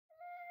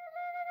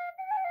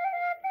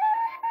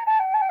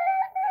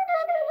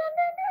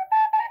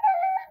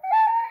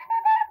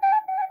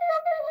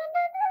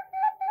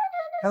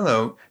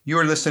Hello, you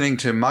are listening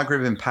to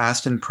Maghreb in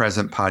Past and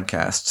Present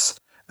podcasts,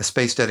 a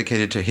space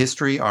dedicated to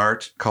history,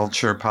 art,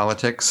 culture,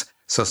 politics,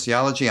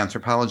 sociology,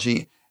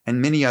 anthropology,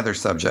 and many other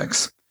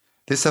subjects.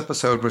 This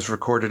episode was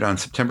recorded on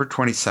September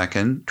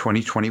 22nd,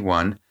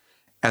 2021,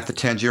 at the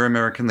Tangier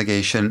American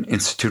Legation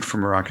Institute for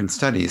Moroccan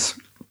Studies.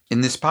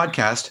 In this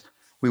podcast,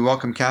 we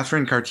welcome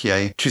Catherine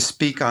Cartier to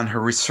speak on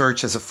her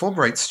research as a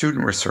Fulbright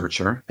student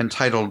researcher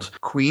entitled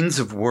Queens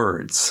of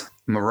Words,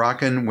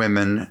 Moroccan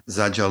Women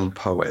Zajal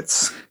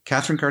Poets.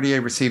 Catherine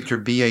Cartier received her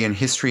BA in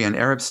History and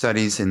Arab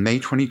Studies in May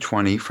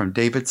 2020 from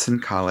Davidson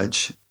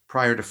College.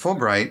 Prior to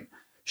Fulbright,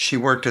 she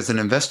worked as an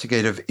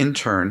investigative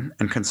intern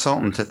and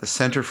consultant at the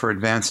Center for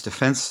Advanced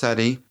Defense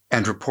Study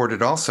and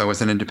reported also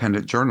as an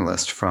independent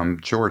journalist from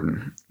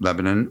Jordan,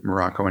 Lebanon,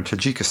 Morocco, and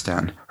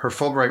Tajikistan. Her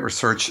Fulbright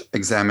research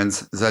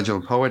examines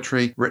Zajal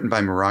poetry written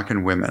by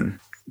Moroccan women.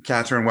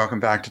 Catherine, welcome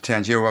back to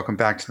Tangier. Welcome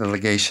back to the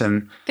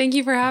legation. Thank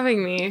you for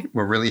having me.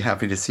 We're really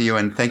happy to see you,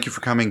 and thank you for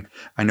coming.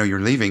 I know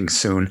you're leaving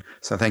soon,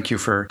 so thank you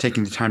for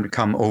taking the time to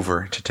come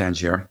over to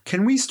Tangier.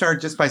 Can we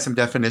start just by some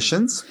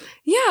definitions?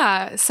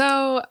 Yeah,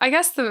 so I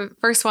guess the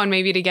first one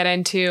maybe to get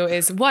into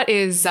is, what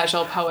is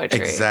Zajal poetry?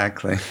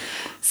 Exactly.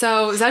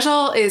 So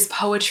Zajal is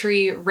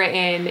poetry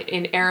written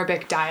in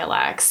Arabic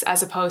dialects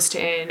as opposed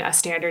to in a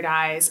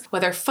standardized,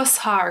 whether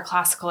Fusha or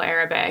classical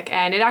Arabic.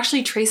 And it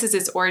actually traces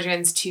its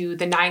origins to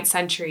the 9th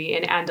century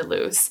in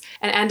Andalus.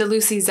 And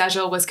Andalusi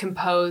Zajal was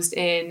composed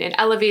in an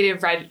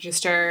elevated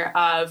register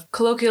of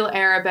colloquial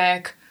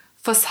Arabic,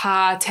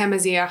 Fusha,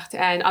 Tamazight,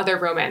 and other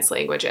Romance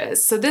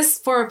languages. So this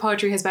form of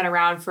poetry has been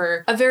around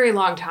for a very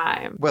long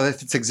time. Well,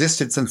 it's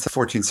existed since the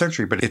 14th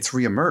century, but it's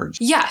reemerged.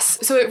 Yes.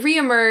 So it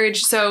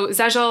reemerged. So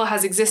Zajal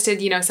has existed,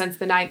 since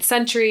the 9th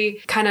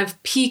century, kind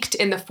of peaked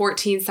in the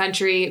 14th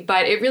century,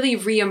 but it really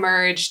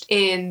reemerged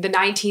in the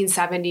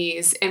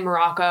 1970s in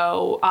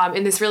Morocco,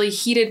 in this really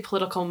heated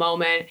political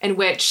moment in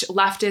which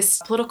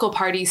leftist political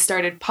parties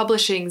started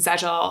publishing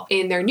Zajal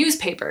in their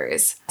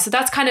newspapers. So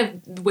that's kind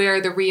of where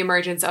the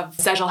reemergence of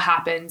Zajal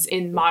happens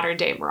in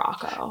modern-day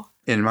Morocco.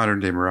 In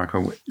modern-day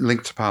Morocco,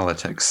 linked to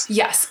politics.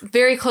 Yes,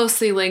 very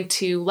closely linked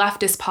to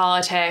leftist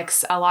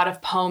politics, a lot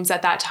of poems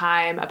at that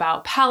time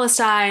about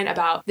Palestine,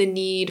 about the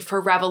need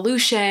for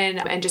revolution,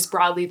 and just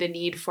broadly the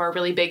need for a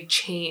really big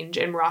change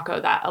in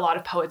Morocco that a lot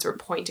of poets were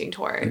pointing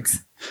towards.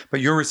 Okay.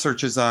 But your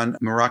research is on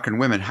Moroccan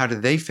women. How do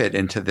they fit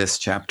into this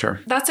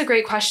chapter? That's a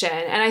great question.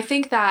 And I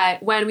think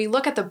that when we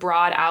look at the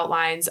broad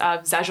outlines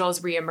of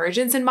Zajal's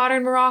reemergence in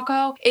modern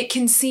Morocco, it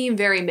can seem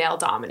very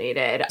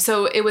male-dominated.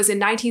 So it was in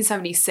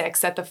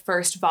 1976 that the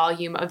first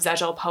volume of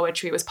Zajal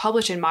poetry was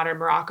published in modern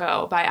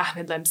Morocco by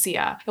Ahmed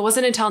Lemsia. It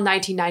wasn't until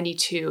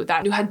 1992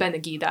 that Nouhad Ben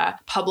Ghida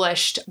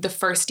published the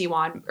first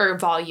diwan or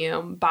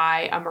volume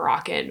by a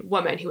Moroccan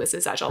woman who was a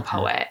Zajal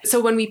poet.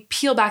 So when we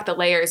peel back the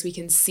layers, we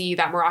can see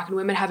that Moroccan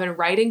women have been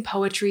writing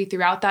poetry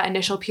throughout that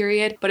initial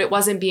period, but it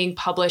wasn't being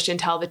published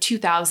until the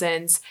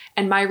 2000s.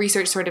 And my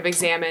research sort of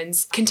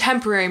examines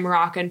contemporary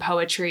Moroccan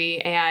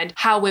poetry and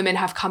how women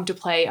have come to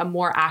play a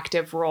more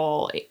active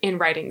role in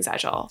writing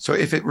Zajal. So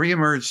if it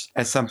reemerged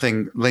as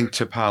something linked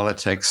to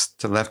politics,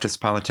 to leftist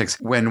politics,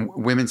 when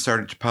women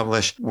started to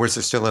publish, was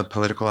there still a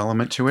political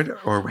element to it,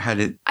 or had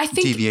it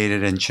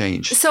deviated and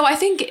changed? So I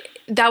think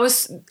that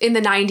was in the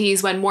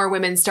 90s when more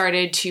women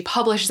started to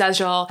publish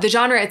Zajal. The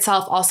genre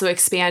itself also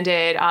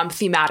expanded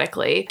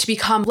thematically to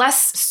become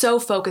less so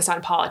focused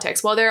on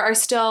politics. While there are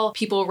still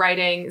people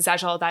writing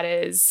Zajal that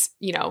is,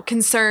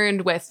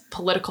 concerned with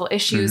political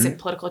issues and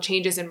political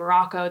changes in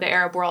Morocco, the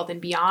Arab world,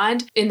 and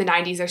beyond, in the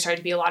 90s there started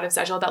to be a lot of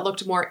Zajal that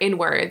looked more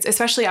inwards,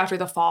 especially after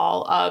the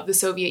fall of the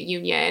Soviet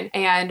Union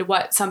and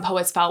what some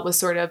poets felt was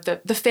sort of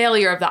the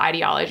failure of the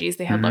ideologies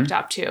they had looked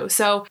up to.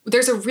 So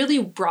there's a really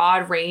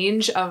broad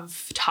range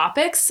of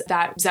topics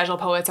that Zajal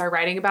poets are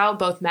writing about,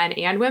 both men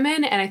and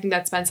women. And I think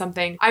that's been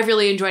something I've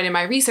really enjoyed in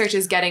my research,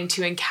 is getting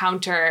to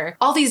encounter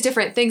all these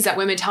different things that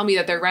women tell me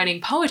that they're writing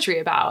poetry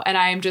about. And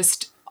I am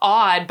just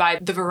awed by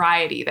the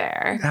variety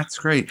there. That's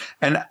great.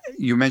 And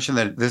you mentioned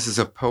that this is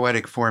a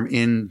poetic form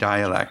in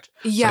dialect.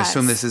 Yes. I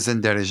assume this is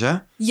in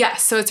Darija?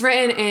 Yes. So it's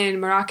written in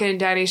Moroccan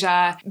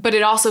Darija, but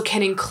it also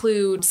can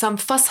include some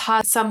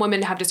Fusha. Some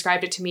women have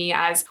described it to me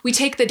as, we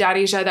take the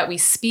Darija that we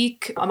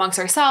speak amongst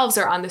ourselves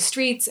or on the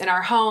streets in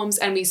our homes,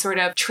 and we sort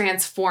of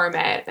transform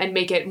it and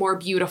make it more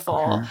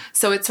beautiful.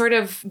 So it sort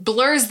of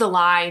blurs the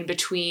line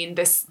between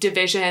this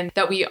division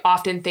that we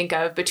often think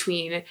of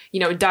between,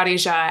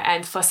 Darija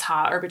and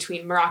Fusha, or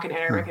between Moroccan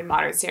Arabic and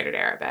Modern Standard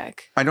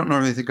Arabic. I don't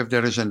normally think of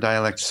Darija and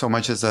dialect so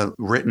much as a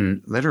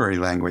written literary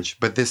language,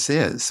 but this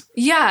is.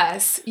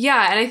 Yes.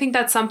 Yeah. And I think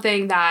that's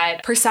something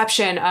that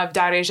perception of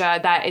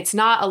Darija, that it's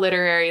not a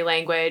literary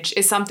language,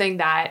 is something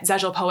that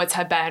Zajal poets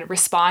have been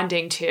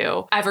responding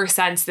to ever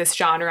since this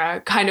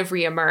genre kind of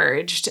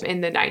reemerged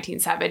in the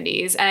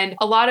 1970s. And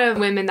a lot of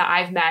women that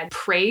I've met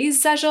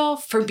praise Zajal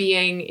for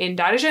being in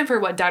Darija and for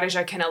what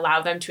Darija can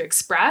allow them to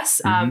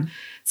express.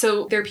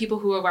 So there are people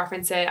who will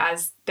reference it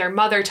as their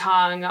mother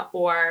tongue,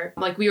 or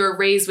like we were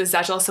raised with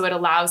Zhezhel, so it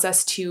allows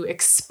us to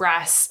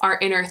express our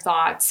inner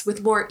thoughts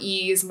with more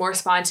ease, more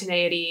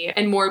spontaneity,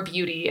 and more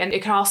beauty. And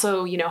it can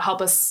also,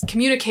 help us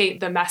communicate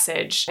the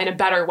message in a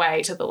better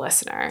way to the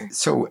listener.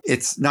 So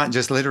it's not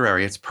just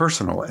literary, it's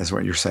personal, is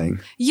what you're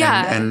saying.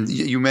 Yeah. And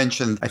you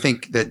mentioned, I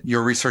think, that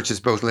your research is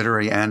both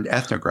literary and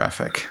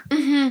ethnographic.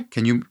 Mm-hmm.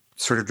 Can you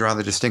sort of draw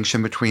the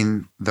distinction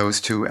between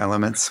those two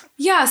elements?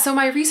 Yeah, so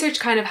my research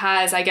kind of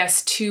has, I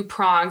guess, two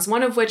prongs,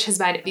 one of which has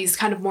been these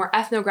kind of more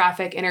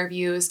ethnographic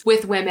interviews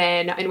with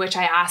women in which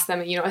I ask them,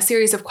 a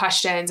series of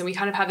questions, and we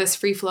kind of have this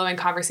free-flowing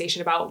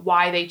conversation about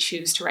why they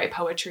choose to write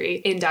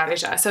poetry in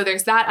Darija. So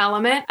there's that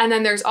element, and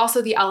then there's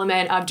also the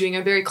element of doing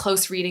a very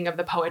close reading of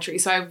the poetry.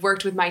 So I've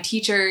worked with my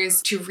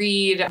teachers to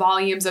read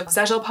volumes of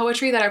Zhezhel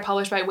poetry that are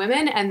published by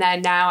women, and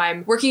then now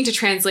I'm working to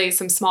translate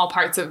some small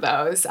parts of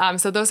those.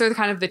 So those are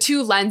kind of the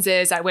two lenses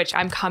at which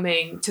I'm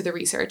coming to the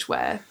research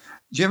with.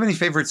 Do you have any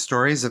favorite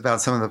stories about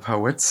some of the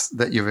poets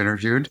that you've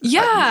interviewed?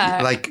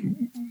 Yeah. Like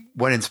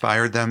what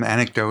inspired them,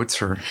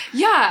 anecdotes or?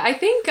 Yeah, I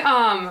think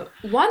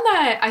one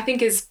that I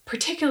think is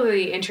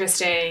particularly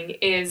interesting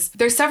is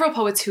there's several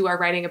poets who are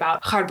writing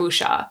about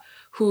Kharbusha,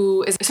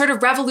 who is a sort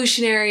of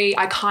revolutionary,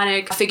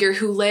 iconic figure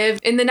who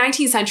lived in the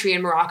 19th century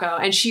in Morocco.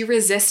 And she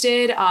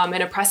resisted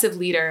an oppressive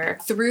leader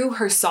through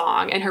her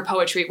song and her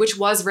poetry, which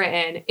was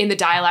written in the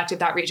dialect of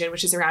that region,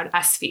 which is around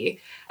Esfi.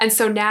 And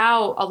so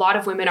now a lot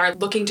of women are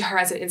looking to her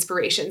as an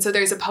inspiration. So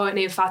there's a poet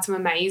named Fatima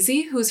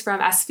Maizi, who's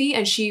from Esfi,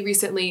 and she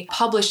recently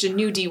published a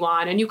new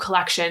diwan, a new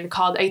collection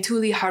called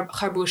Aituli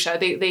Kharbusha.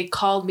 They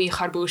called me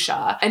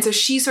Kharbusha. And so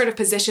she sort of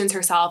positions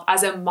herself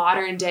as a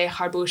modern day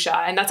Kharbusha.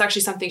 And that's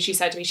actually something she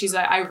said to me. She's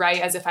like, I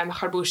write as if I'm a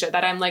Kharbusha,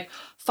 that I'm like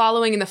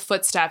following in the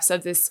footsteps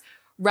of this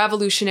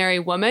revolutionary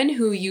woman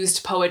who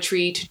used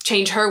poetry to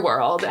change her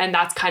world. And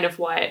that's kind of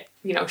what,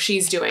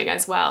 she's doing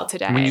as well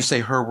today. When you say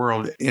her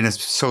world, in a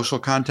social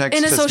context?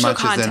 In a social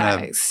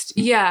context.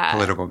 Yeah.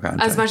 Political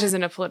context. As much as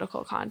in a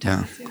political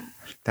context. Yeah.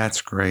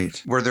 That's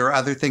great. Were there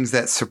other things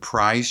that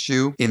surprised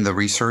you in the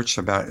research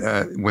about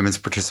women's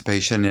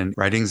participation in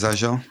writing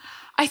Zhezhel?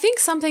 I think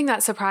something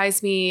that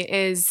surprised me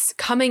is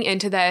coming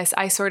into this,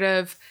 I sort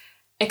of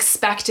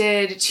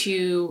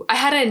I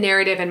had a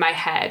narrative in my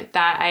head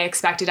that I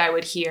expected I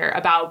would hear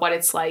about what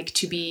it's like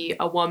to be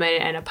a woman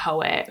and a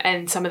poet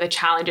and some of the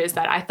challenges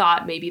that I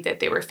thought maybe that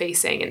they were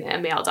facing in a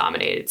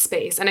male-dominated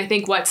space. And I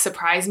think what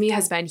surprised me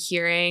has been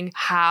hearing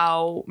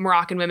how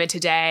Moroccan women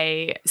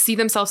today see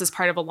themselves as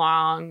part of a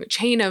long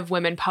chain of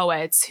women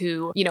poets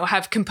who,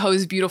 have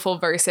composed beautiful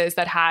verses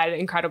that had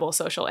incredible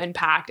social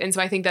impact. And so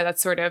I think that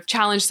that's sort of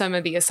challenged some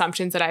of the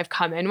assumptions that I've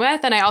come in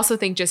with. And I also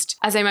think just,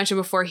 as I mentioned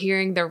before,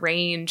 hearing the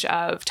range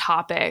of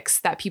topics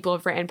that people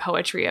have written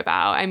poetry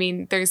about. I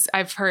mean,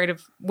 I've heard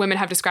of women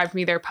have described to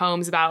me their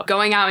poems about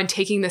going out and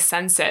taking the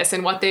census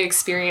and what they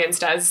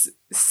experienced as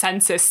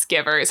census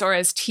givers or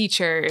as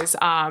teachers,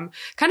 kind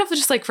of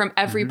just like from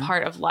every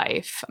part of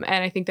life.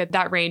 And I think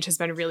that range has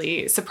been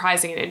really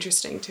surprising and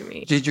interesting to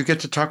me. Did you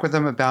get to talk with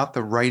them about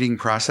the writing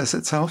process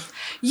itself?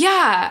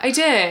 Yeah, I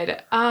did.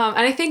 And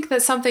I think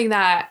that's something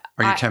that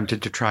Are you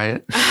tempted to try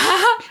it?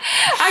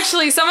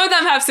 Actually, some of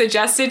them have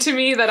suggested to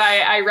me that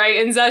I write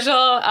in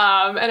Zhezhel,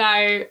 and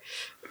I,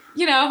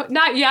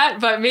 not yet,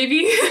 but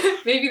maybe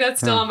that's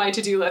still on my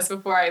to-do list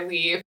before I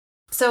leave.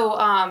 So,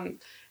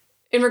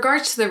 in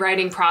regards to the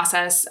writing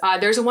process,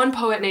 there's one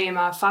poet named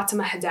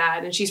Fatima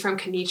Haddad, and she's from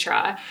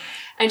Kenitra.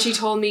 And she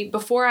told me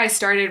before I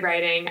started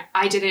writing,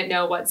 I didn't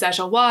know what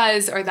Zhezhel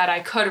was or that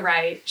I could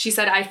write. She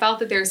said, I felt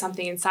that there was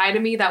something inside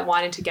of me that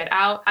wanted to get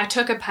out. I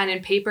took a pen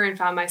and paper and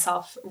found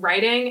myself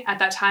writing. At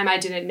that time, I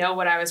didn't know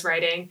what I was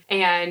writing.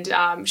 And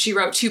she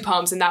wrote 2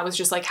 poems, and that was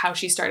just like how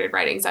she started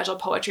writing Zhezhel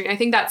poetry. And I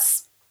think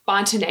that's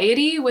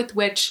spontaneity with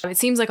which it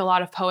seems like a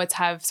lot of poets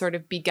have sort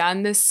of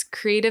begun this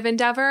creative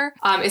endeavor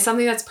is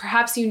something that's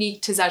perhaps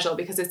unique to Zhezhel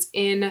because it's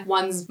in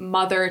one's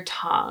mother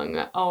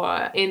tongue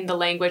or in the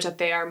language that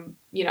they are,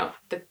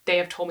 that they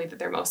have told me that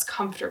they're most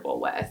comfortable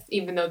with,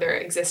 even though they're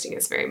existing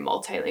as very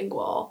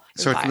multilingual.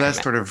 So it's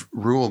less sort of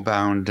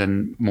rule-bound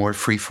and more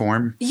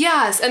free-form?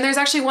 Yes. And there's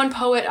actually one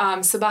poet,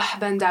 Sabah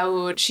Ben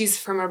Daoud, she's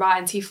from Rabat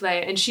and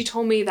Tifle, and she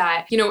told me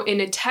that,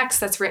 in a text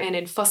that's written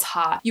in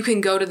Fusha, you can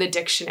go to the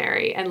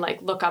dictionary and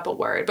look up a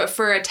word. But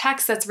for a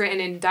text that's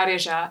written in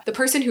Darija, the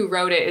person who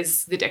wrote it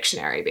is the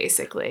dictionary,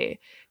 basically,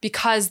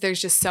 because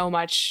there's just so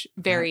much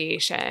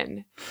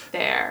variation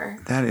there.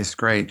 That is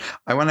great.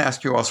 I want to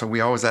ask you also, we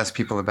always ask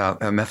people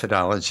about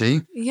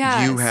methodology.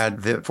 Yes. You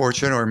had the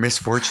fortune or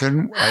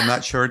misfortune, I'm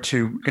not sure,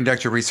 to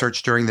conduct your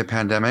research during the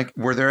pandemic.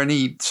 Were there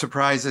any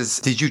surprises?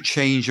 Did you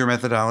change your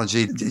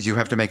methodology? Did you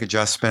have to make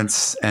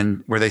adjustments?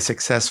 And were they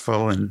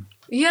successful? And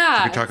yeah.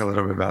 you could talk a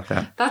little bit about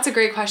that. That's a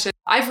great question.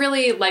 I've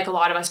really, like a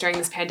lot of us during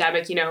this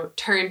pandemic,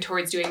 turned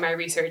towards doing my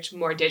research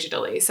more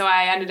digitally. So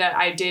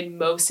I did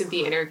most of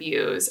the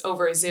interviews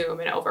over Zoom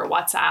and over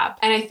WhatsApp.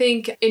 And I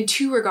think in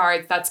two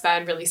regards, that's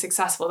been really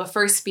successful. The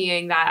first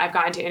being that I've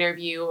gotten to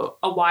interview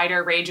a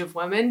wider range of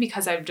women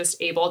because I'm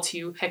just able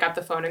to pick up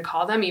the phone and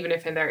call them, even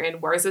if they're in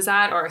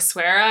Ouarzazate or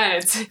Essaouira,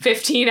 and it's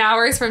 15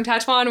 hours from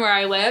Tetuan where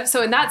I live.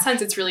 So in that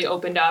sense, it's really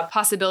opened up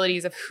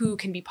possibilities of who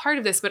can be part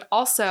of this. But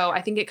also,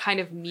 I think it kind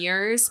of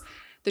mirrors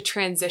the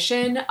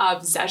transition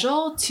of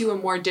Zejul to a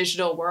more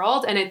digital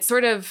world. And it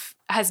sort of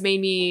has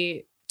made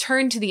me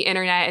turn to the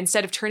internet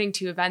instead of turning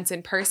to events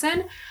in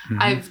person.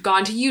 I've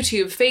gone to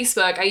YouTube,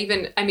 Facebook.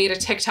 I made a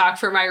TikTok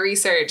for my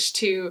research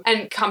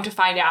and come to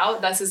find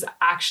out this is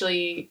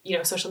actually,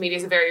 social media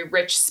is a very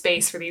rich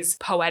space for these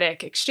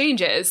poetic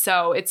exchanges.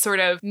 So it sort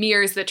of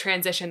mirrors the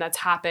transition that's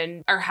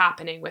happening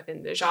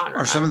within the genre.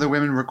 Are some of the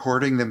women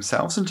recording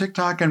themselves on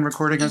TikTok and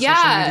recording on social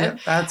media?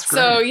 That's great.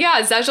 So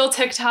Zejul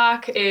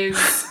TikTok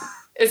is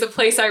a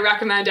place I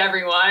recommend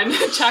everyone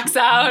checks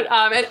out.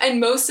 And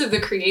most of the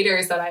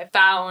creators that I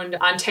found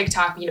on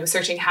TikTok,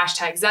 searching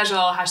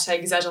 #Zejul,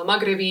 #Zejul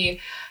Maghrebi,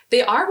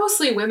 they are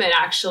mostly women,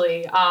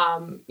 actually.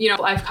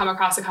 I've come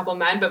across a couple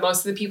men, but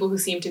most of the people who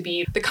seem to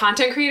be the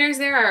content creators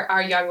there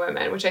are young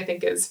women, which I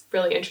think is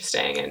really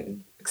interesting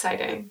and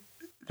exciting.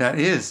 That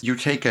is. You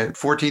take a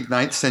 14th,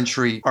 9th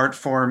century art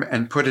form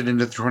and put it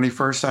into the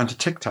 21st onto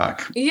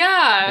TikTok.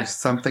 Yeah. There's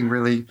something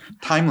really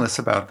timeless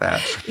about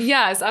that.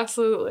 Yes,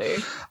 absolutely.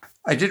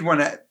 I did want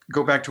to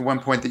go back to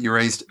one point that you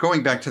raised,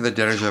 going back to the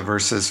Derja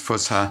versus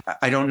Fusha.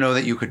 I don't know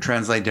that you could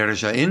translate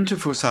Derja into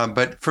Fusha,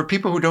 but for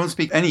people who don't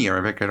speak any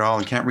Arabic at all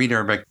and can't read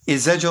Arabic,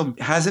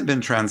 has it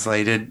been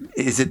translated?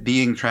 Is it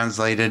being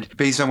translated?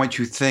 Based on what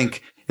you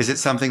think, is it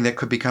something that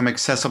could become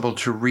accessible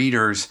to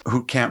readers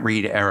who can't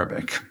read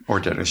Arabic or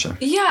Derja?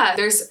 Yeah,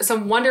 there's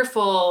some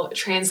wonderful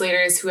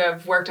translators who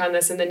have worked on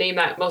this, and the name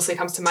that mostly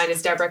comes to mind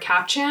is Deborah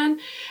Kapchan,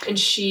 and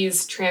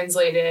she's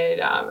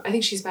translated, I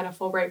think she's been a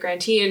Fulbright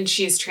grantee, and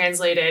she's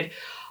translated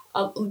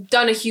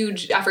done a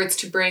huge efforts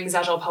to bring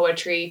Zejul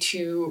poetry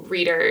to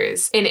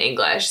readers in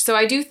English. So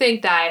I do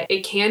think that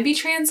it can be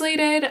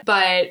translated,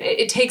 but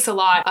it takes a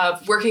lot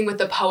of working with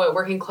the poet,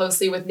 working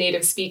closely with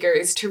native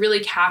speakers to really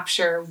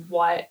capture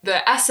what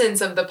the essence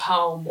of the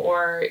poem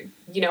or,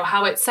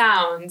 how it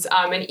sounds.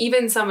 And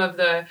even some of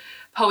the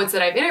poets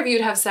that I've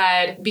interviewed have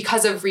said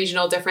because of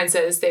regional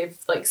differences, they've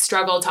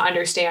struggled to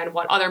understand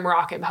what other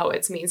Moroccan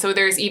poets mean. So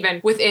there's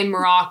even within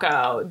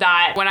Morocco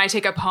that when I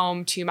take a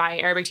poem to my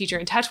Arabic teacher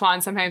in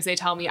Tetuan, sometimes they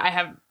tell me I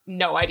have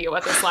no idea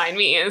what this line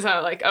means. So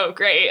I'm like, oh,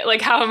 great.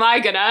 How am I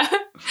gonna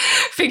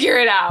figure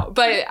it out?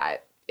 But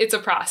it's a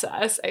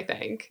process, I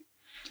think.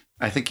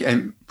 I think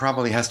it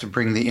probably has to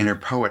bring the inner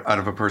poet out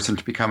of a person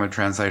to become a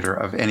translator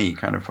of any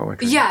kind of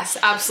poetry. Yes,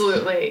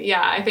 absolutely.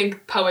 Yeah, I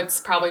think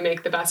poets probably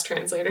make the best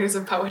translators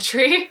of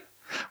poetry.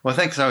 Well,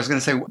 thanks. I was going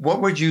to say,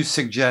 what would you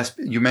suggest?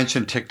 You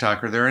mentioned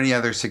TikTok. Are there any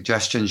other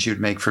suggestions you'd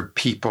make for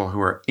people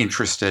who are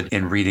interested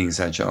in reading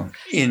Zejul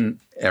in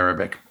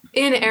Arabic?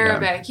 In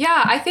Arabic,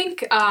 yeah. I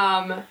think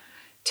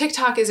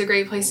TikTok is a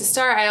great place to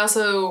start. I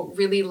also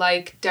really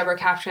like Deborah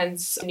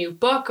Kapchan's new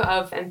book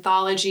of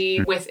anthology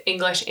with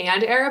English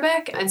and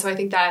Arabic. And so I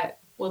think that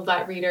will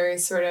let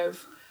readers sort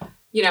of,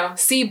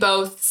 see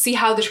both, see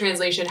how the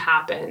translation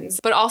happens.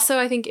 But also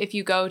I think if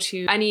you go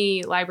to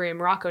any library in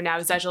Morocco now,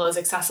 Zejul is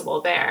accessible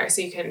there.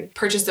 So you can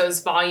purchase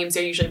those volumes.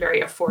 They're usually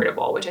very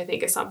affordable, which I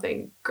think is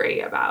something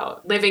great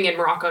about living in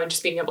Morocco and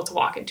just being able to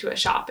walk into a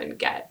shop and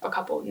get a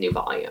couple new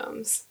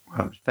volumes.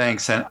 Well,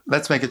 thanks. And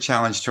let's make a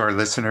challenge to our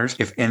listeners.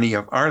 If any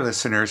of our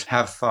listeners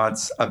have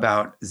thoughts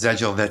about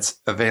Zejul that's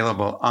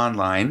available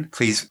online,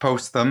 please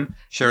post them,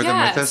 share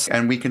them with us,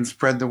 and we can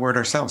spread the word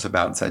ourselves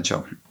about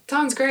Zejul.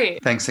 Sounds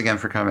great. Thanks again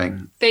for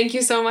coming. Thank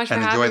you so much for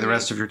having me. And enjoy the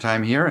rest of your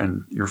time here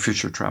and your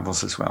future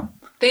travels as well.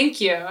 Thank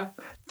you.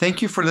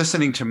 Thank you for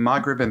listening to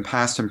Maghreb in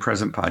Past and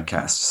Present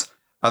podcasts.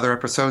 Other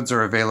episodes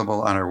are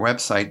available on our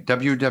website,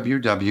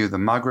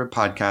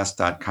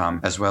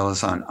 www.themaghrebpodcast.com, as well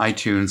as on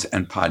iTunes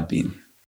and Podbean.